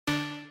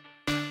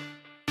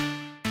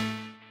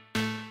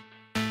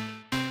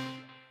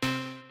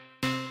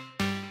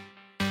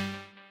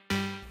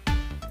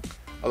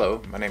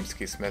Hello, my name is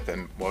Keith Smith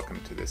and welcome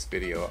to this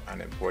video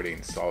on importing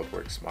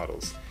SolidWorks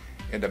models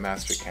into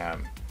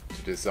Mastercam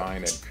to design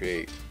and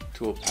create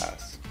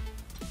toolpaths.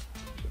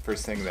 The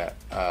first thing that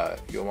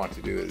you'll want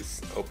to do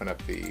is open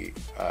up the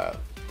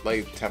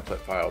lathe template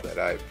file that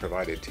I've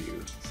provided to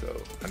you.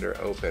 So under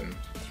Open,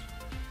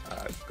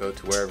 go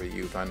to wherever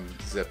you've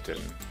unzipped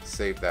and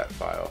save that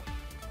file.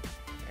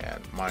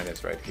 And mine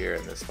is right here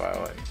in this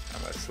file, and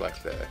I'm going to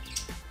select the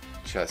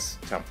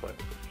chest template.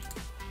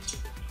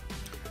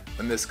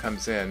 When this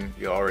comes in,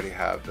 you already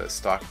have the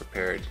stock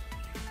prepared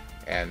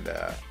and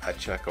I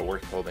check a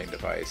work holding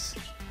device.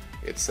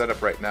 It's set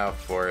up right now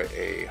for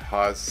a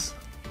Haas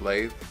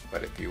lathe,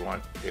 but if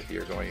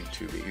you're going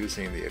to be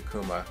using the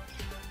Akuma,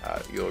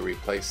 you'll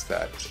replace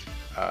that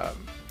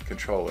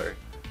controller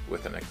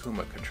with an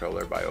Akuma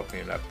controller by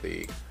opening up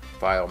the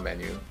File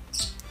menu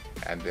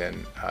and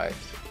then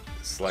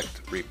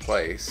select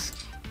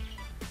Replace,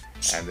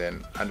 and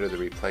then under the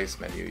Replace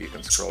menu you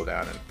can scroll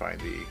down and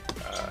find the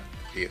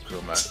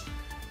Akuma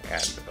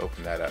and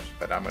open that up.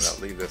 But I'm going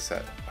to leave this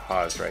at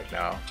Haas right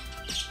now,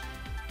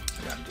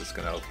 and I'm just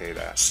going to OK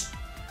that.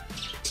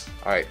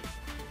 Alright,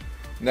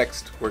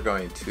 next we're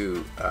going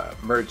to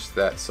merge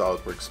that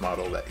SolidWorks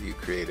model that you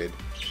created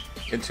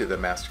into the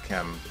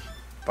Mastercam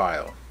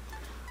file.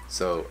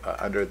 So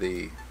under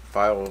the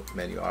File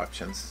menu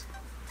options,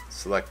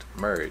 select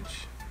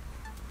Merge,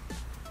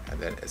 and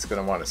then it's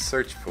going to want to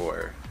search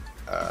for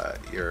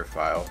your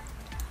file,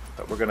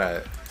 but we're going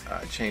to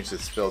change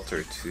this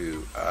filter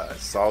to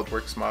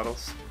SolidWorks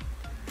models.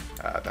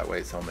 That way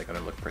it's only going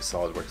to look for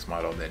SolidWorks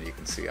model, and then you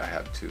can see I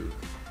have two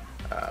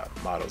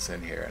models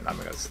in here, and I'm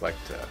going to select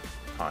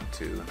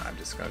Pond2, and I'm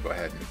just going to go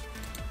ahead and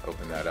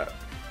open that up.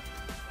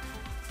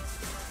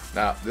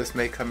 Now this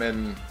may come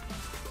in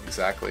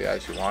exactly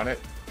as you want it.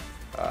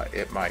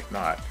 It might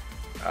not.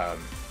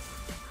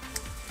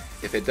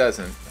 If it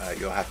doesn't,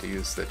 you'll have to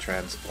use the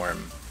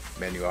transform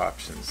menu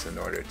options in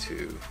order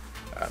to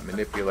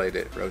manipulate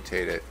it,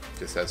 rotate it,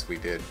 just as we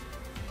did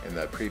in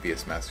the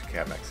previous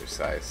Mastercam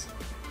exercise.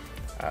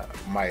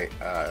 My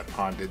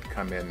pond did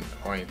come in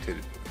oriented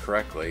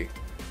correctly,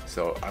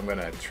 so I'm going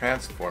to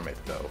transform it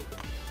though.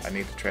 I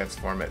need to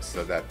transform it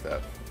so that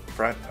the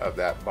front of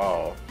that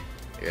ball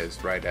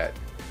is right at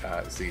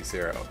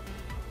Z0.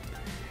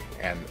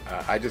 And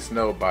I just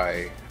know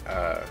by,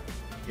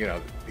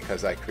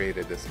 because I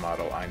created this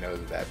model, I know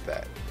that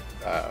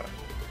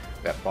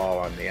that ball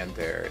on the end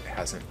there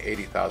has an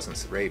 80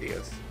 thousandths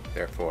radius.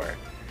 Therefore,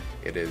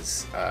 it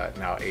is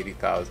now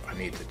 80,000. I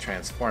need to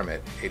transform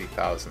it 80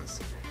 thousandths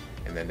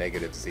in the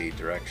negative Z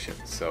direction.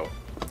 So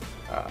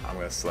I'm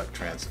going to select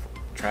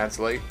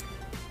Translate.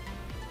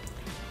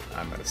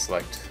 I'm going to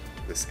select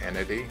this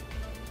entity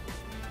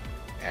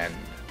and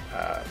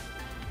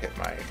hit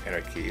my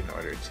Enter key in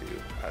order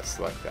to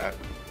select that.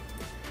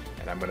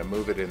 And I'm going to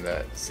move it in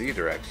the Z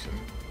direction,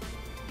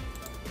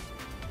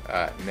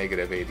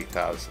 negative 80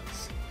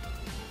 thousandths.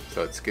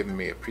 So it's giving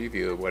me a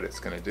preview of what it's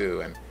going to do,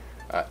 and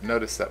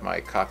notice that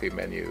my copy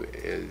menu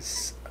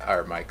is,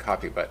 or my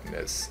copy button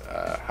is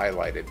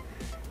highlighted,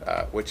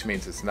 which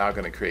means it's now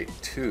going to create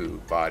two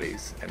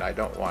bodies, and I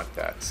don't want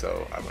that.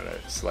 So I'm going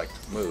to select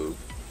Move,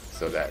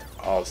 so that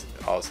all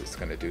it's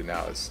going to do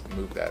now is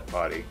move that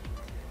body.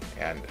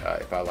 And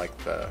if I like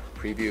the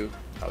preview,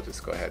 I'll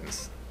just go ahead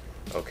and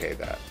OK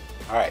that.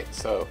 Alright,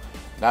 so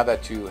now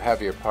that you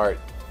have your part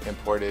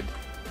imported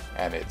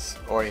and it's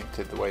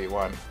oriented the way you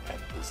want and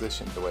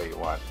positioned the way you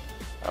want,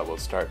 we'll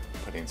start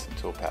putting some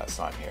toolpaths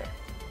on here.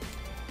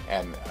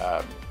 And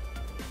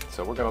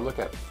so we're going to look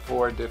at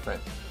 4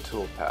 different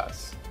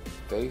toolpaths: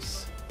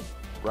 face,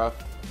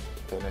 rough,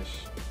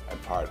 finish,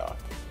 and part off.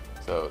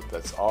 So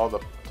that's all the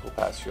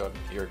toolpaths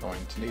you're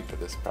going to need for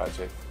this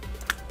project.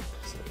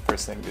 So the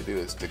first thing to do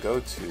is to go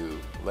to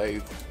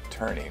Lathe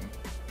Turning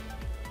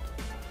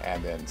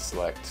and then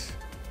select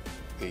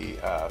the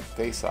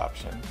face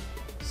option.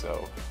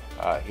 So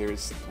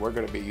we're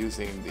going to be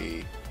using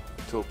the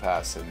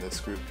toolpaths in this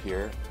group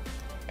here,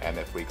 and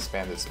if we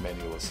expand this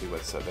menu we'll see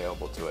what's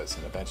available to us,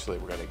 and eventually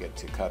we're going to get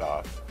to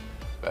cutoff.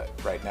 But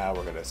right now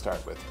we're going to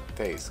start with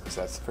face, because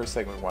that's the first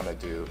thing we want to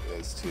do,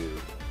 is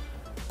to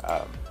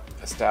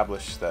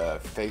establish the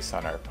face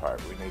on our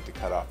part. We need to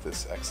cut off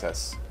this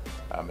excess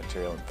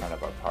material in front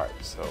of our part.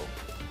 So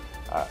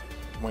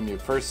when you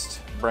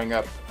first bring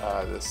up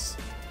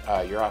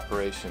your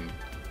operation,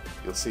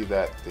 you'll see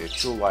that the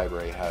tool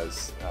library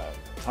has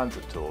tons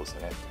of tools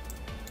in it.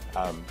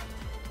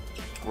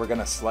 We're going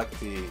to select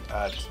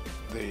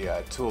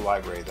the tool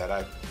library that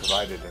I've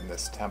provided in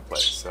this template.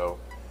 So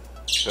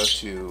go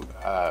to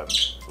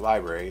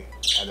Library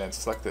and then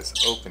select this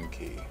Open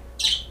key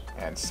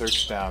and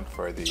search down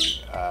for the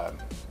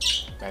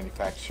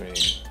Manufacturing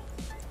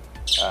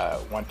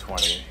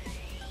 120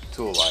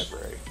 tool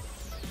library.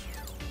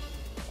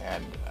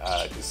 And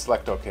just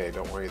select OK.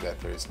 Don't worry that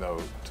there's no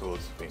tools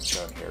being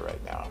shown here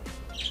right now.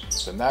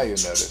 So now you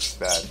notice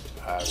that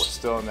we're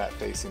still in that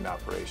facing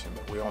operation,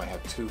 but we only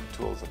have 2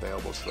 tools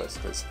available to us,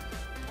 because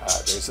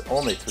there's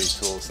only 3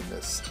 tools in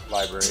this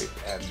library,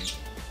 and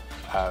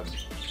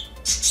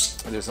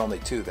there's only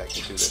two that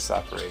can do this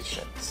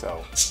operation.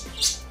 So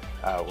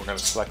we're going to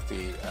select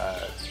the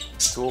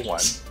tool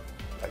 1,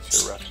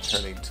 that's your rough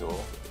turning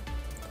tool,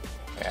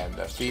 and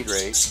the feed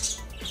rate,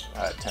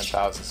 10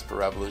 thousandths per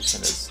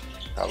revolution is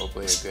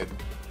probably a good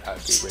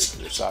feed rate for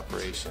this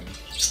operation,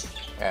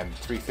 and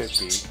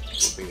 350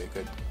 will be a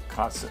good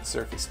constant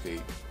surface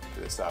speed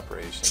for this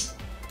operation.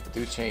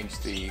 Do change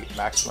the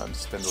maximum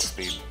spindle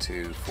speed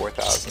to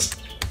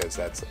 4,000 because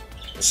that's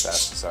as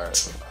fast as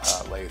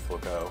our lathe will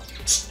go.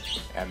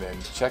 And then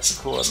check the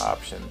coolant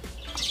option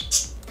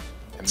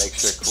and make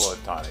sure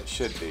coolant on. It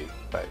should be,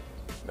 but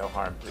no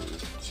harm to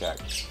check.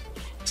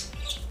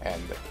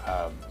 And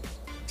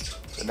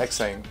the next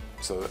thing,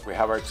 so that we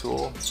have our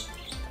tool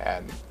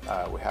and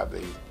we have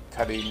the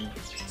cutting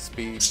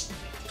speed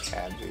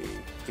and the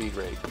feed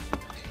rate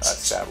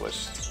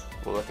established,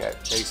 we'll look at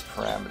base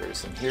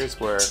parameters, and here's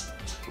where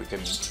we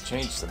can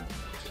change some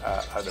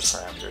other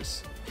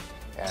parameters.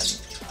 And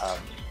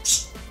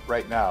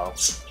right now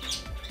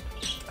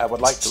I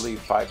would like to leave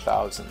 5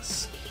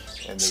 thousandths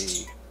in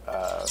the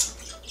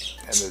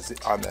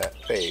on the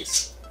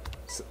base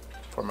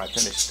for my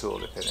finish tool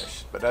to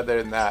finish, but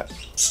other than that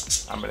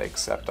I'm going to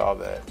accept all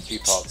the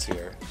defaults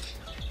here.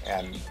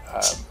 And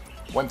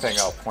one thing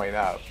I'll point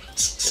out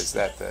is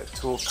that the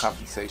tool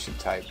compensation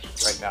type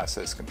right now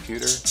says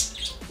computer,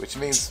 which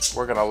means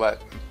we're going to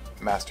let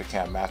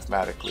Mastercam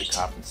mathematically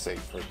compensate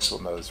for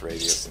tool nose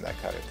radius and that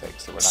kind of thing.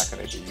 So we're not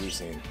going to be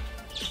using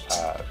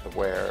the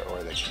where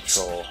or the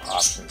control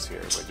options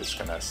here. We're just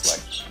going to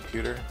select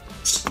computer,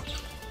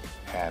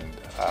 and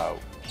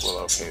we'll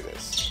OK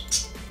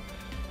this.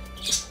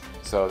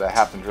 So that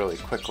happened really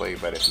quickly,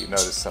 but if you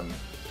notice some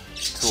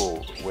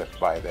tool whipped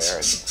by there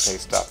and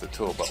paste off the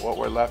tool, but what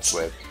we're left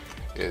with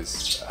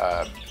is,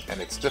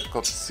 and it's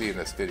difficult to see in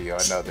this video,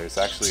 I know there's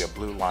actually a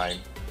blue line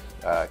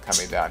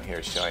coming down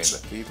here showing the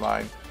feed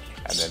line,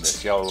 and then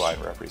this yellow line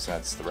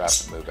represents the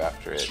rapid move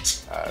after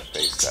it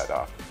faced that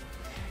off.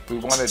 If we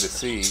wanted to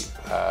see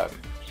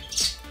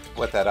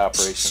what that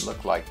operation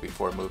looked like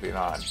before moving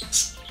on,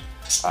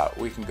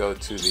 we can go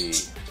to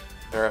the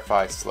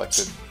Verify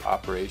Selected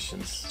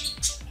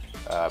Operations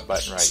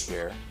button right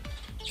here,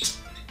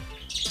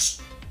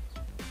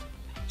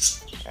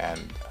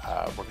 and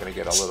we're going to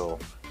get a little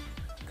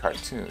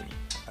cartoon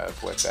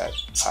of what that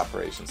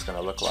operation is going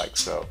to look like.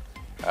 So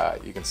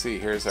you can see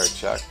here's our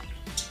chuck,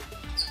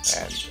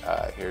 and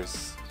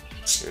here's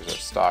our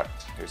stock,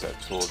 here's our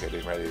tool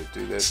getting ready to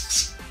do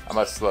this. I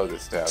must slow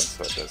this down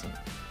so it doesn't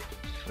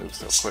move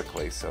so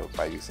quickly, so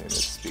by using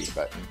this speed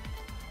button,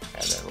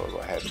 and then we'll go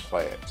ahead and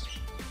play it.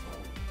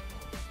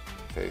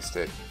 Paste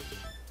it,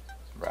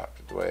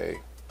 rapid way,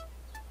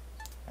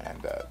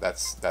 and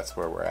that's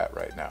where we're at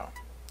right now.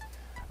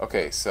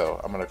 Okay, so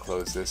I'm going to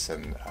close this,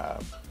 and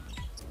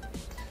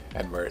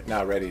we're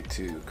now ready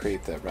to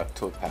create the rough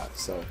toolpath.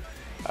 So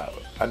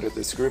under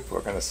this group,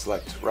 we're going to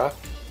select rough,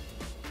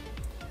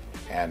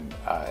 and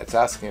it's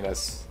asking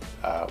us,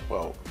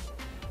 well,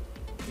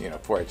 you know,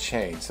 for a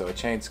chain. So a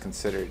chain's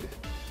considered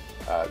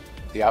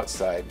the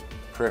outside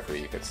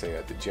periphery, you could say,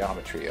 of the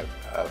geometry of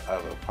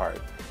a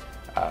part.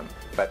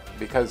 But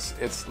because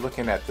it's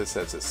looking at this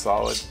as a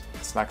solid,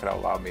 it's not going to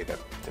allow me to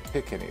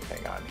pick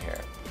anything on here.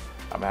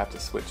 I'm going to have to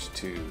switch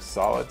to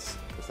solids,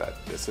 because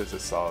this is a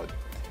solid.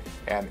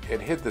 And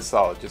it hid the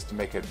solid just to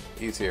make it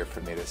easier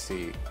for me to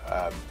see,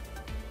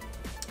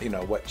 you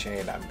know, what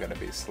chain I'm going to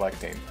be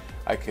selecting.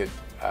 I could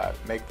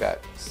make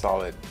that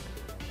solid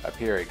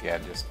appear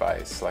again just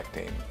by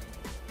selecting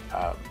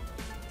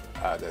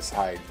this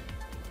hide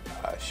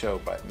show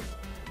button.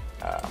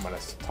 I'm going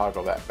to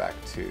toggle that back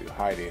to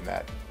hiding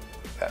that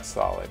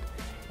solid,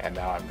 and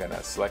now I'm going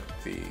to select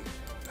the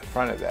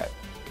front of that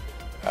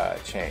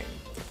chain,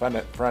 the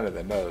front of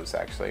the nose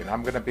actually, and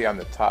I'm going to be on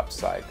the top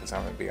side because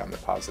I'm going to be on the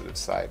positive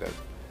side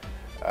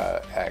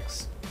of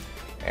X.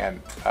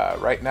 And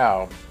right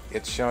now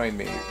it's showing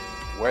me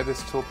where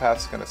this toolpath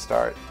is going to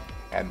start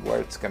and where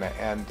it's going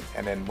to end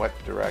and in what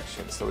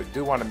direction. So we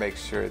do want to make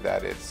sure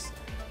that it's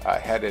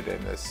headed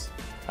in this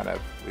kind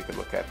of, we could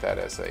look at that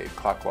as a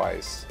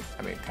clockwise,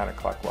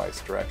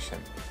 counterclockwise direction.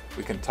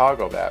 We can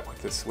toggle that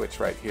with this switch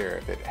right here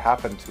if it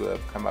happened to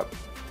have come up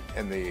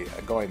in the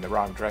going the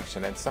wrong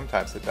direction, and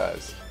sometimes it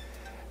does.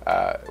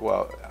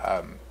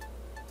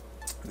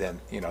 Then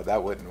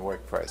that wouldn't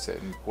work for us.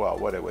 And well,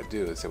 what it would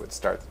do is it would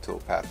start the tool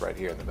path right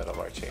here in the middle of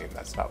our chain.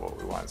 That's not what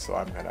we want. So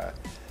I'm going to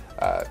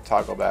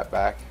toggle that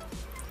back,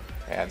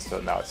 and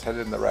so now it's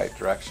headed in the right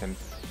direction.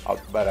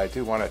 But I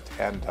do want it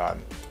to end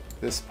on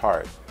this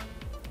part.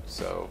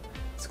 So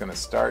it's going to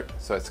start.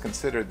 So it's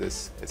considering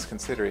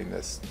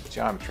this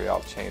geometry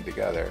all chained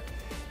together,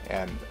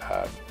 and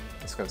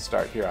it's going to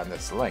start here on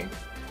this link,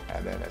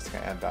 and then it's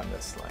going to end on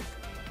this link.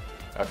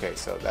 Okay,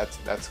 so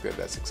that's good.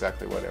 That's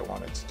exactly what I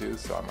wanted to do.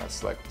 So I'm going to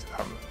select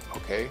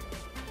OK.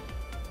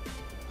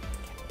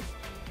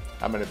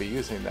 I'm going to be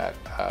using that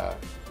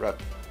rough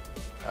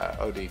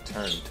OD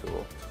turn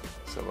tool.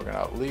 So we're going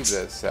to leave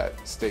this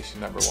at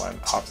station number 1,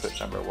 offset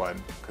number 1,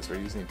 because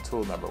we're using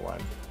tool number 1.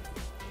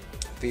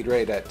 Feed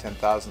rate at 10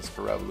 thousandths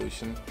per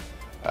revolution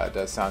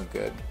does sound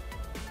good.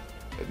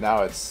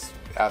 Now it's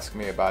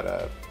asking me about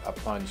a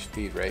plunge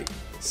feed rate,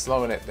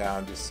 slowing it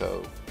down just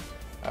so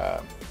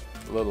a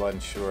little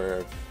unsure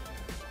of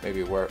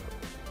maybe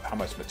how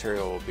much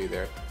material will be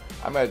there.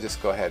 I'm going to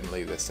just go ahead and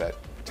leave this at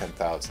 10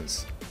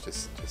 thousandths,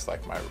 just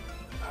like my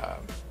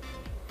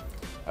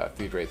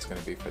feed rate is going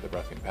to be for the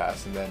roughing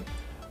pass. And then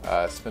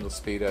spindle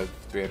speed of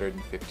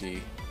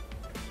 350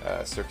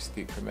 surface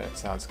feet per minute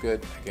sounds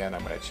good. Again,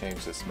 I'm going to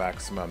change this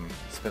maximum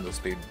spindle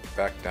speed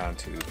back down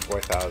to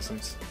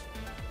 4,000,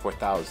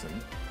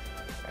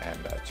 and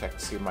check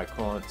to see if my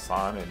coolant's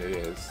on, and it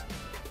is.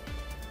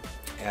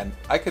 And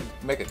I could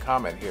make a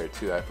comment here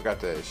too. I forgot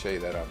to show you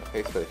that on the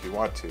face, but if you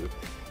want to,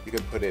 you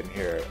can put in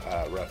here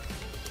rough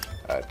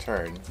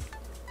turn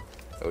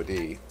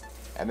OD,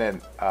 and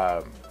then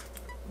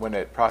when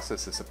it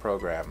processes the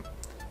program,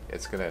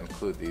 it's going to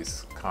include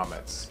these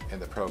comments in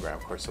the program.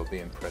 Of course, they'll be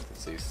in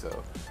parentheses,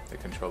 so the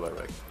controller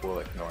will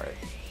ignore it.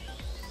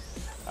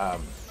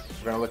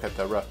 We're going to look at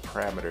the rough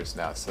parameters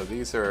now. So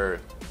these are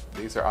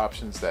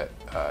options that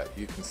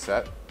you can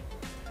set.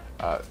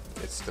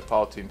 It's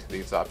defaulting to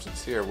these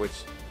options here,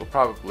 which will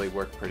probably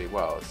work pretty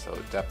well. So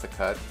depth of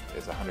cut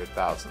is 100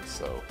 thousandths.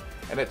 So,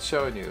 and it's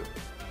showing you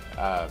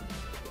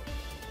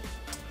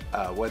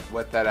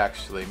what that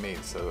actually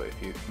means. So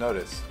if you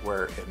notice,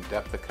 we're in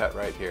depth of cut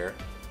right here,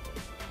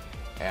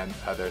 and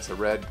there's a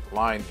red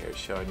line here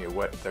showing you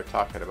what they're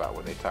talking about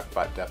when they talk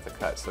about depth of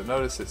cut. So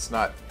notice it's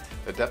not,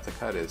 the depth of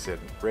cut is in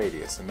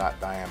radius and not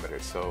diameter.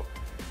 So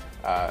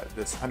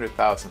this 100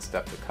 thousandths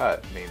depth of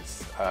cut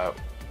means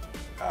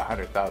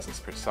 100 thousandths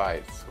per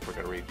side. So we're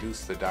going to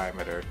reduce the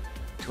diameter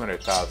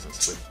 200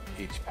 thousandths with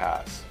each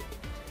pass.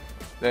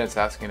 Then it's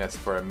asking us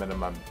for a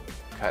minimum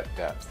cut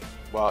depth.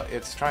 Well,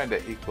 it's trying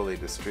to equally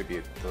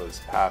distribute those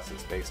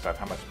passes based on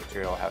how much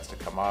material has to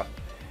come off,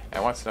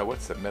 and it wants to know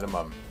what's the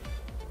minimum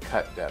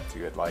cut depth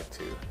you would like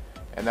to,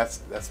 and that's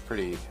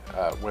pretty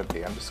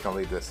wimpy. I'm just going to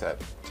leave this at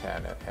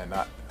 10 and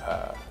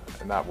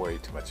not worry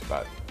too much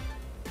about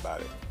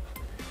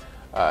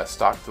it.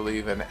 Stock to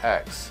leave in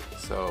X.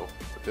 So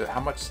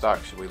how much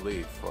stock should we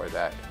leave for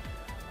that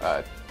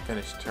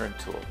finished turn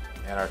tool?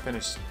 And our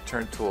finished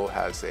turn tool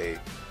has a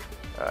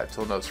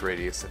tool nose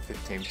radius of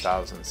 15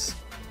 thousandths.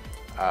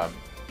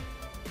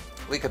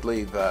 We could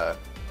leave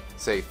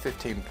say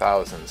 15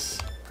 thousandths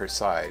per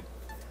side,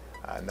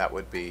 and that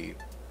would be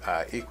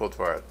equal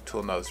to our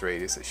tool nose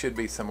radius. It should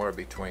be somewhere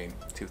between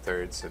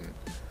 2/3 and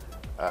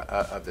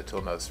of the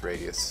tool nose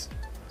radius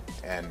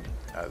and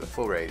the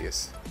full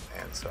radius.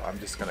 And so I'm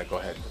just going to go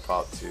ahead and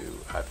default to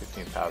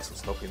 15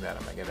 thousandths, hoping that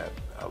I'm going to get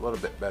a little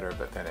bit better of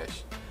a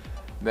finish.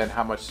 And then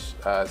how much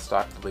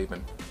stock to leave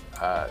in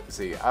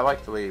Z? I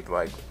like to leave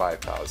like 5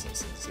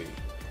 thousandths in Z.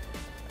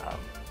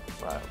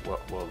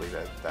 We'll leave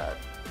it at that.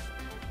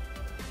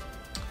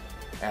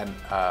 And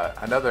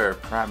another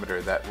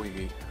parameter that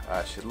we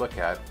should look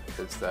at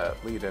is the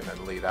lead in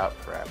and lead out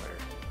parameter.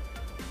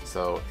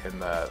 So in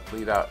the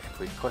lead out, if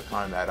we click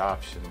on that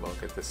option, we'll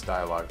get this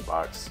dialog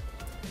box,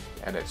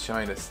 and it's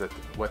showing us that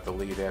what the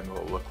lead in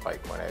will look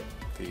like when it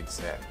feeds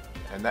in.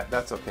 And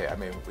that's okay. I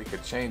mean, we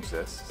could change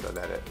this so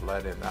that it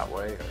led in that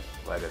way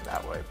or led in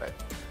that way, but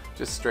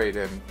just straight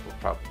in will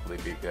probably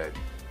be good.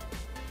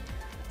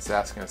 It's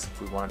asking us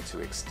if we want to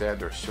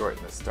extend or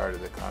shorten the start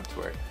of the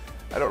contour.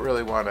 I don't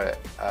really want to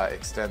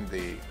extend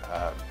the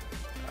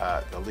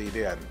lead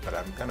in, but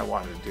I'm going to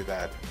want to do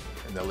that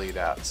in the lead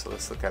out. So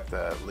let's look at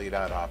the lead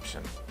out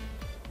option.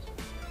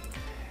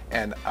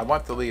 And I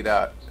want the lead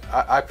out,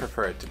 I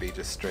prefer it to be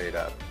just straight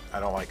up. I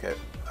don't like it,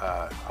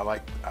 I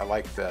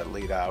like the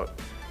lead out,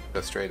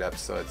 go straight up,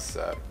 so it's,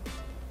 I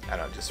don't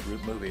know, just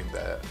removing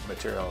the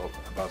material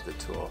above the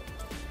tool.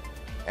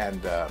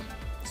 And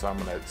so I'm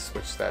going to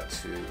switch that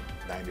to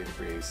 90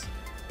 degrees,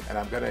 and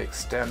I'm going to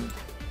extend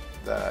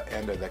the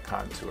end of the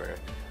contour.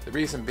 The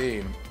reason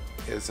being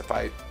is if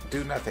I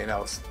do nothing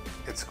else,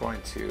 it's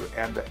going to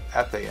end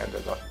at the end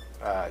of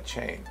the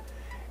chain,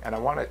 and I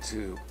want it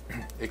to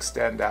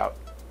extend out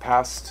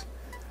past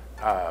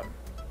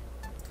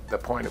the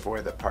point of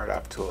where the part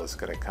off tool is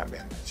going to come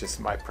in. It's just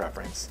my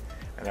preference,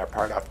 and our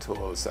part off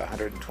tool is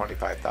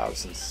 125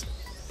 thousandths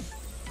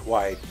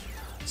wide,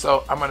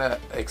 so I'm going to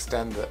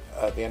extend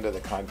the end of the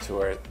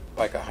contour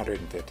like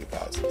 150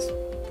 thousandths.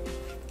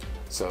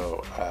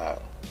 So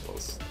we'll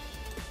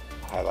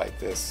highlight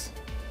this,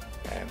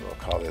 and we'll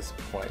call this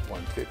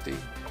 0.150,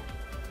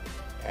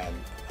 and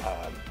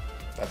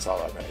that's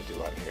all I'm going to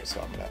do on here.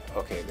 So I'm going to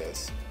OK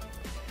this.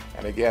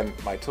 And again,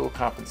 my tool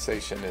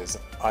compensation is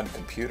on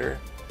computer.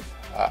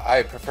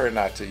 I prefer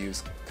not to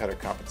use cutter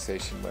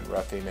compensation when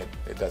roughing.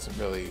 It doesn't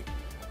really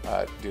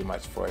do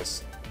much for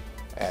us.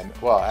 And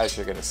well, as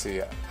you're going to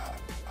see,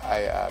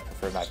 I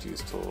prefer not to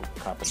use tool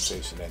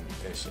compensation in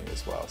finishing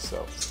as well.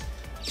 So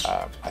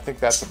I think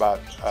that's about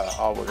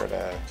all we're going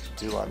to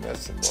do on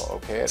this, and we'll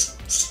OK it.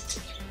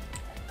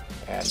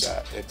 And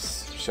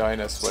it's showing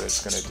us what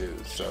it's going to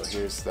do. So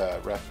here's the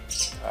rough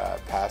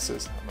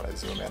passes. I'm going to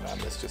zoom in on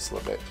this just a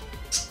little bit.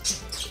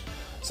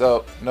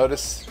 So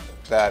notice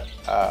that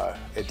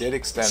it did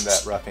extend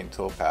that roughing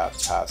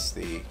toolpath past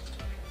the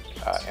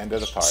end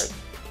of the part,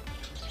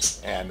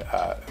 And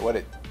what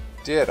it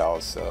did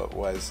also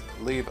was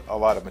leave a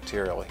lot of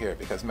material here,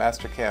 because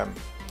Mastercam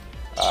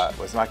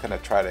was not going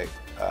to try to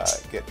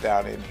get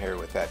down in here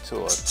with that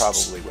tool. It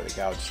probably would have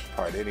gouged the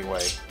part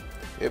anyway.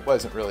 It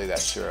wasn't really that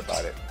sure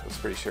about it. It was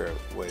pretty sure it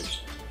would,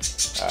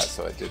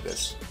 so it did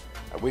this.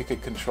 We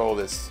could control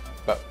this,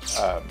 but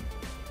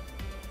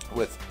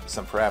with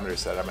some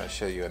parameters that I'm going to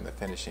show you in the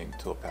finishing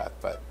toolpath,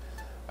 but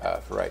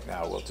for right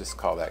now we'll just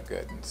call that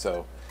good. And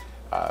so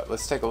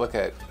let's take a look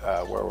at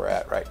where we're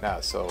at right now.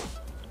 So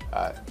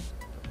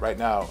right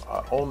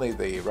now only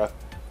the rough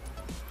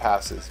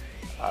passes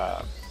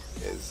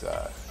is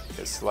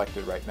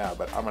selected right now,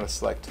 but I'm going to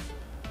select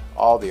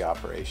all the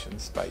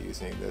operations by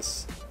using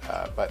this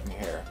button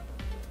here,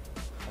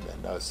 and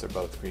then notice they're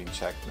both green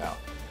checked now.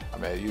 I'm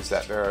going to use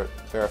that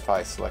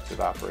verify selected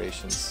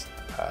operations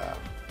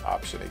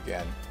option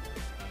again,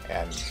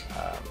 and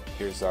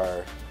here's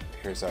our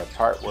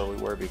part where we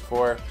were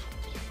before.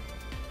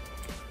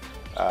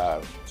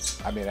 I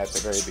mean, at the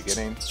very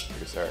beginning,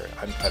 here's our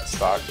uncut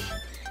stock,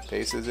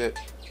 faces it,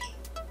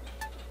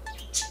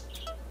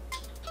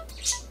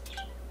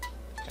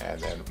 and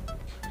then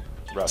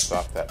roughs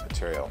off that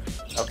material.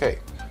 Okay,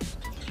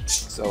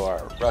 so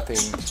our roughing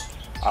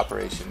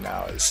operation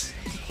now is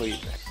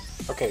complete.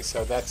 Okay,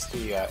 so that's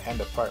the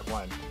end of part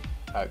one.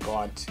 Go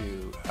on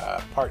to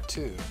part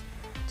two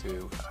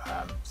to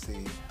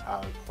see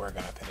how we're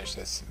going to finish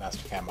this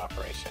Mastercam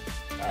operation.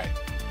 All right.